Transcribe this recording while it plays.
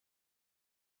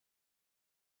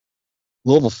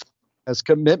Louisville has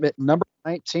commitment number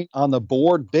 19 on the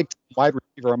board. Big wide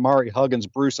receiver Amari Huggins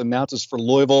Bruce announces for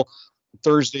Louisville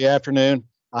Thursday afternoon.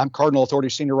 I'm Cardinal Authority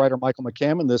senior writer Michael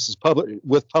McCammon. This is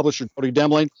with publisher Cody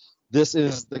Demling. This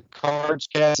is the Cards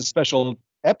Cast, a special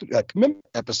commitment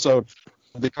episode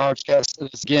of the Cards Cast.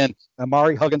 This again,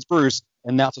 Amari Huggins Bruce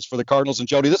announces for the Cardinals. And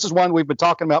Jody, this is one we've been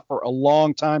talking about for a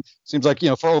long time. Seems like,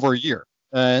 for over a year.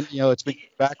 And, it's been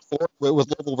back and forth with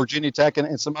Louisville, Virginia Tech,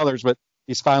 and some others, but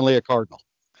he's finally a Cardinal.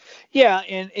 Yeah,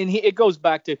 and it goes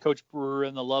back to Coach Brewer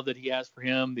and the love that he has for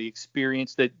him, the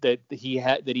experience that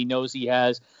he knows he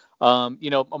has.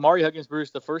 Amari Huggins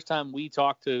Bruce, the first time we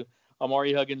talked to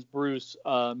Amari Huggins Bruce,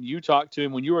 you talked to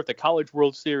him when you were at the College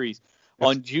World Series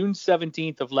on June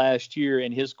 17th of last year,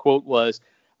 and his quote was,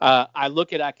 I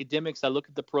look at academics, I look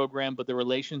at the program, but the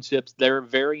relationships, they're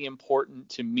very important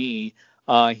to me.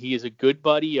 He is a good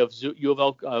buddy of U of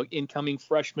L incoming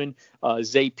freshman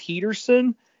Zay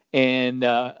Peterson. And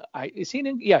he's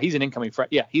an incoming freshman.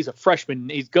 Yeah, he's a freshman.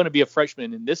 He's going to be a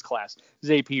freshman in this class.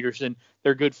 Zay Peterson.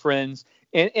 They're good friends.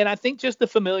 And I think just the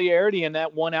familiarity and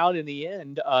that won out in the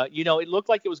end. It looked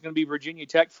like it was going to be Virginia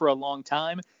Tech for a long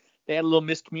time. They had a little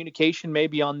miscommunication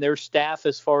maybe on their staff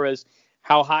as far as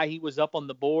how high he was up on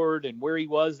the board and where he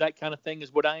was. That kind of thing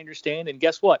is what I understand. And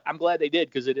guess what? I'm glad they did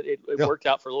because it worked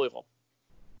out for Louisville.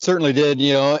 Certainly did,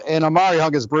 and Amari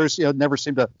Huggins Bruce, never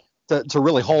seemed to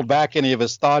really hold back any of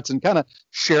his thoughts and kind of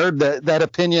shared that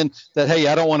opinion that, hey,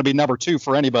 I don't want to be number two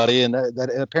for anybody. And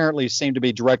that apparently seemed to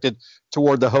be directed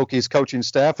toward the Hokies coaching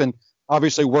staff, and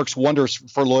obviously works wonders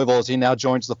for Louisville as he now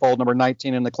joins the fold, number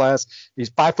 19 in the class. He's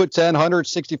 5'10",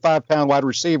 165-pound wide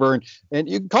receiver, and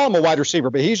you can call him a wide receiver,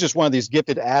 but he's just one of these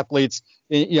gifted athletes,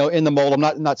 in the mold.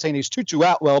 I'm not saying he's too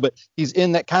out well, but he's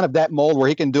in that mold where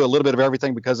he can do a little bit of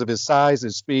everything because of his size,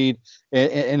 his speed,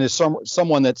 and is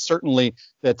someone that certainly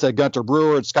Gunter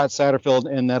Brewer and Scott Satterfield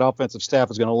and that offensive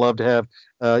staff is going to love to have,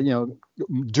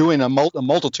 doing a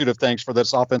multitude of things for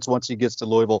this offense once he gets to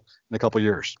Louisville in a couple of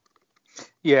years.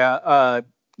 Yeah,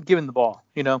 give him the ball,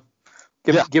 give it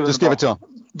to him.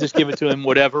 Just give it to him,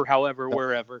 whatever, however,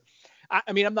 wherever.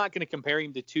 I mean, I'm not going to compare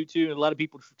him to Tutu. A lot of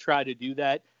people try to do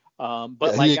that.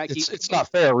 But it's not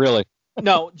fair, really.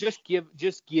 No, just give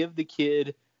the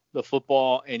kid the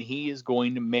football, and he is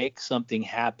going to make something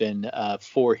happen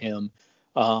for him.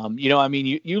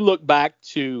 You look back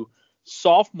to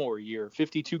sophomore year,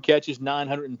 52 catches,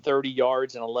 930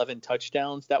 yards, and 11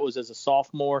 touchdowns. That was as a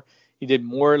sophomore. He did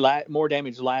more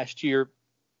damage last year.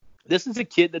 This is a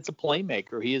kid that's a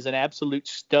playmaker. He is an absolute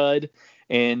stud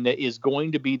and is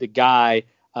going to be the guy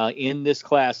in this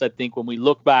class. I think when we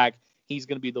look back, he's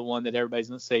going to be the one that everybody's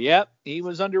going to say, yep, he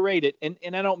was underrated.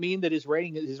 And I don't mean that his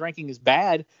ranking is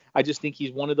bad. I just think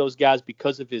he's one of those guys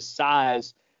because of his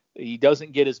size. He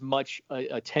doesn't get as much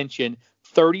attention.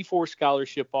 34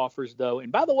 scholarship offers, though.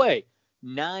 And by the way,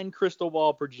 9 crystal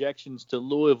ball projections to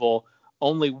Louisville.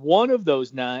 Only two of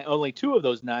those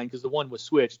 9, because the one was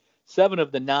switched. 7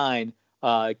 of the 9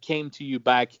 came to you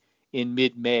back in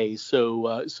mid-May.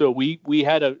 So we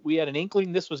had an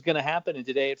inkling this was going to happen, and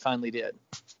today it finally did.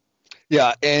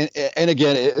 Yeah, and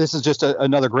again, this is just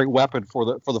another great weapon for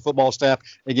the football staff.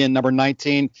 Again, number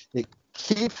 19, it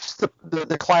keeps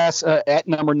the class at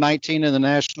number 19 in the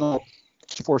national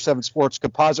 247 Sports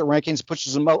composite rankings,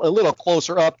 pushes them a little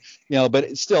closer up, but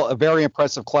it's still a very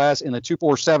impressive class in the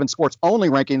 247 Sports only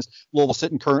rankings. Louisville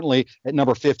sitting currently at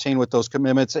number 15 with those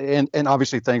commitments, and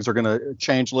obviously things are going to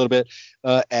change a little bit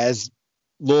as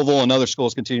Louisville and other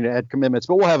schools continue to add commitments.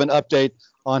 But we'll have an update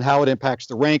on how it impacts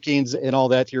the rankings and all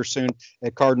that here soon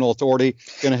at Cardinal Authority.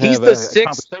 Going to have a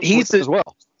conversation as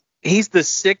well. He's the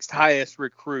 6th highest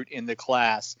recruit in the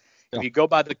class. Yeah. If you go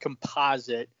by the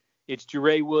composite, it's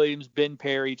Jure Williams, Ben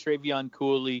Perry, Travion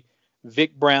Cooley,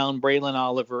 Vic Brown, Braylon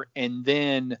Oliver, and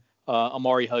then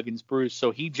Amari Huggins Bruce.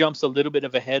 So he jumps a little bit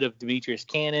ahead of Demetrius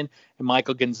Cannon and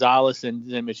Michael Gonzalez and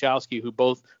then Michalski,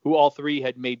 who all three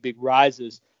had made big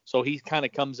rises. So he kind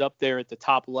of comes up there at the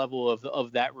top level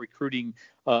of that recruiting,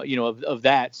 of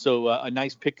that. So a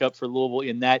nice pickup for Louisville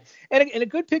in that, and a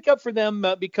good pickup for them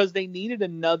because they needed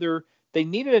another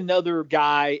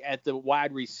guy at the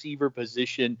wide receiver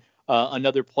position.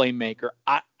 Another playmaker.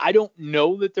 I don't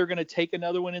know that they're going to take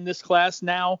another one in this class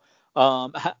now.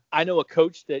 I know a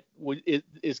coach that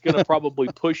is going to probably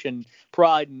push and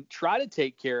prod and try to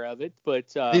take care of it,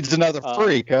 but needs another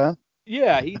freak, huh?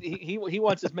 Yeah, he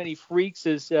wants as many freaks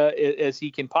as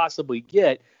he can possibly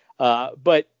get.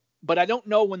 But I don't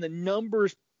know when the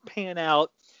numbers pan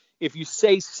out. If you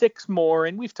say 6 more,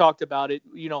 and we've talked about it,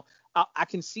 I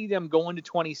can see them going to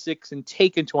 26 and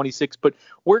taking 26, but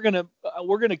we're gonna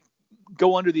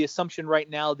go under the assumption right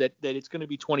now that it's going to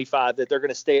be 25, that they're going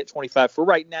to stay at 25 for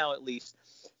right now at least.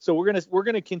 So we're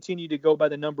gonna continue to go by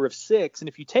the number of 6. And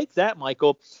if you take that,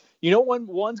 Michael,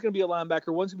 one's going to be a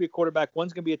linebacker, one's going to be a quarterback,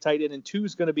 one's going to be a tight end, and 2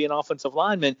 is going to be an offensive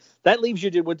lineman. That leaves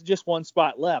you with just 1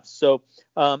 spot left. So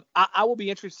I will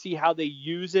be interested to see how they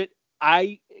use it.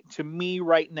 To me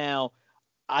right now,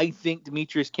 I think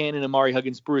Demetrius Cannon and Amari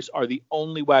Huggins-Bruce are the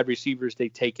only wide receivers they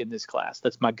take in this class.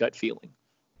 That's my gut feeling.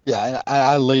 Yeah,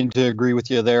 I lean to agree with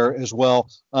you there as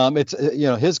well. It's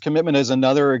his commitment is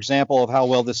another example of how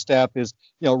well this staff is,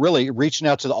 really reaching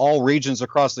out to all regions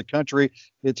across the country.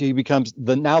 He becomes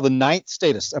now the 9th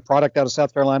state, a product out of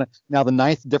South Carolina, now the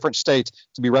 9th different state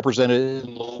to be represented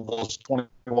in Louisville's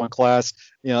 21 class.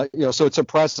 So it's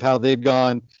impressive how they've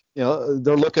gone.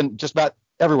 They're looking just about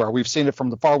everywhere. We've seen it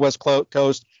from the far west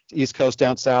coast, East Coast,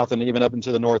 down south, and even up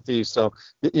into the Northeast. So,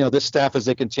 this staff, as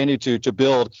they continue to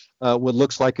build what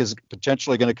looks like is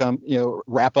potentially going to come,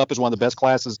 wrap up as one of the best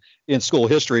classes in school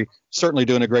history, certainly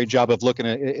doing a great job of looking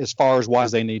at it as far as wide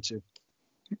as they need to.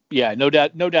 Yeah, no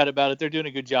doubt about it. They're doing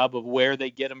a good job of where they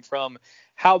get them from,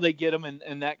 how they get them,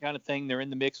 and that kind of thing. They're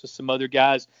in the mix with some other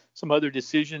guys, some other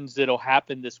decisions that'll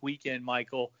happen this weekend,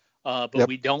 Michael. But yep.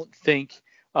 We don't think.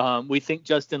 We think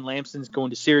Justin Lamson's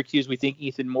going to Syracuse. We think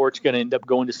Ethan Moore's going to end up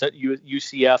going to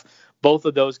UCF. Both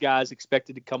of those guys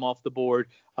expected to come off the board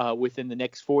within the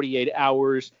next 48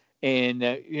 hours. And,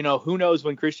 who knows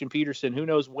when who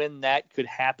knows when that could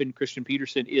happen. Christian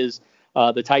Peterson is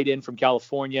the tight end from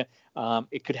California.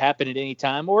 It could happen at any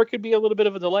time, or it could be a little bit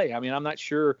of a delay. I mean, I'm not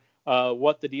sure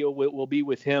what the deal will be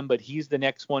with him, but he's the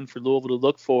next one for Louisville to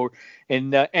look for.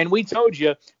 And we told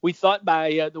you, we thought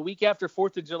by the week after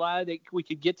 4th of July that we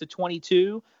could get to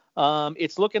 22.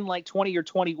 It's looking like 20 or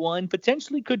 21,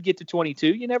 potentially could get to 22.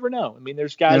 You never know. I mean,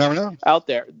 there's guys out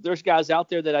there. There's guys out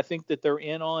there that I think that they're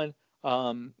in on.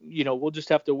 We'll just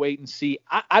have to wait and see.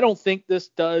 I don't think this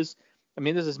does. I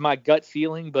mean, this is my gut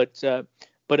feeling, but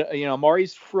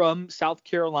Amari's from South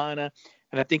Carolina,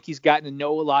 and I think he's gotten to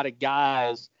know a lot of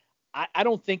guys. I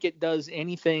don't think it does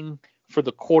anything for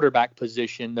the quarterback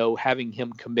position, though, having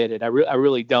him committed. I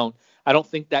really don't. I don't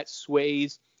think that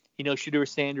sways, Shedeur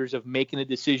Sanders of making a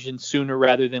decision sooner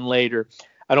rather than later.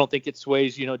 I don't think it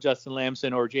sways, Justin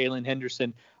Lamson or Jalen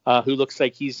Henderson, who looks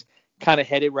like he's kind of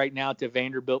headed right now to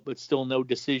Vanderbilt, but still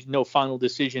no final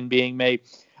decision being made.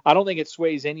 I don't think it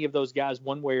sways any of those guys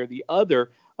one way or the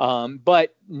other.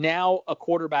 But now a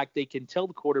quarterback, they can tell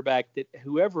the quarterback that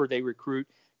whoever they recruit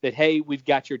that, hey, we've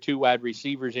got your 2 wide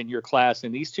receivers in your class,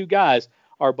 and these 2 guys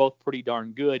are both pretty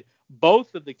darn good.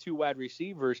 Both of the 2 wide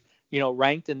receivers,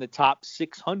 ranked in the top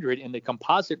 600 in the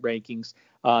composite rankings,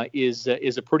 is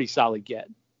a pretty solid get.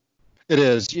 It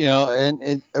is,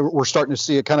 and we're starting to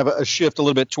see a kind of a shift a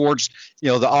little bit towards,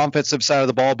 the offensive side of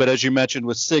the ball. But as you mentioned,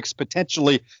 with 6,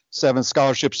 potentially 7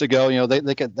 scholarships to go,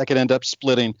 they could end up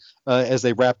splitting as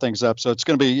they wrap things up. So it's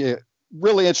going to be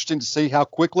really interesting to see how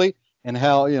quickly and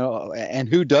how, and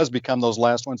who does become those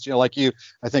last ones. Like you,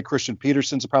 I think Christian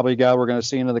Peterson's probably a guy we're going to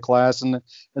see into the class. And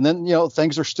then,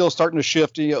 things are still starting to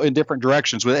shift, in different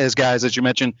directions as guys, as you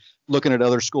mentioned, looking at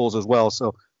other schools as well.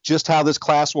 So just how this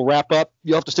class will wrap up,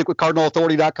 you'll have to stick with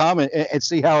CardinalAuthority.com and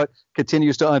see how it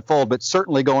continues to unfold, but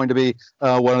certainly going to be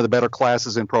one of the better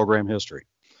classes in program history.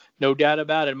 No doubt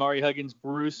about it. Amari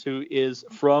Huggins-Bruce, who is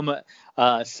from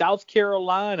South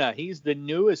Carolina. He's the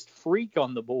newest freak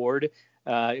on the board.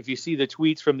 If you see the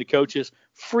tweets from the coaches,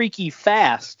 freaky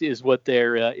fast is what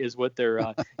they're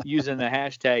using the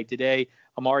hashtag today.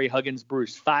 Amari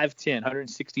Huggins-Bruce, 5'10",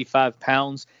 165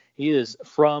 pounds. He is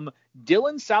from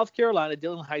Dillon, South Carolina,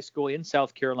 Dillon High School in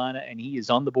South Carolina, and he is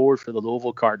on the board for the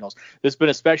Louisville Cardinals. This has been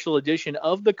a special edition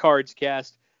of the Cards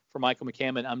Cast. For Michael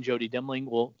McCammon, I'm Jody Demling.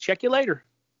 We'll check you later.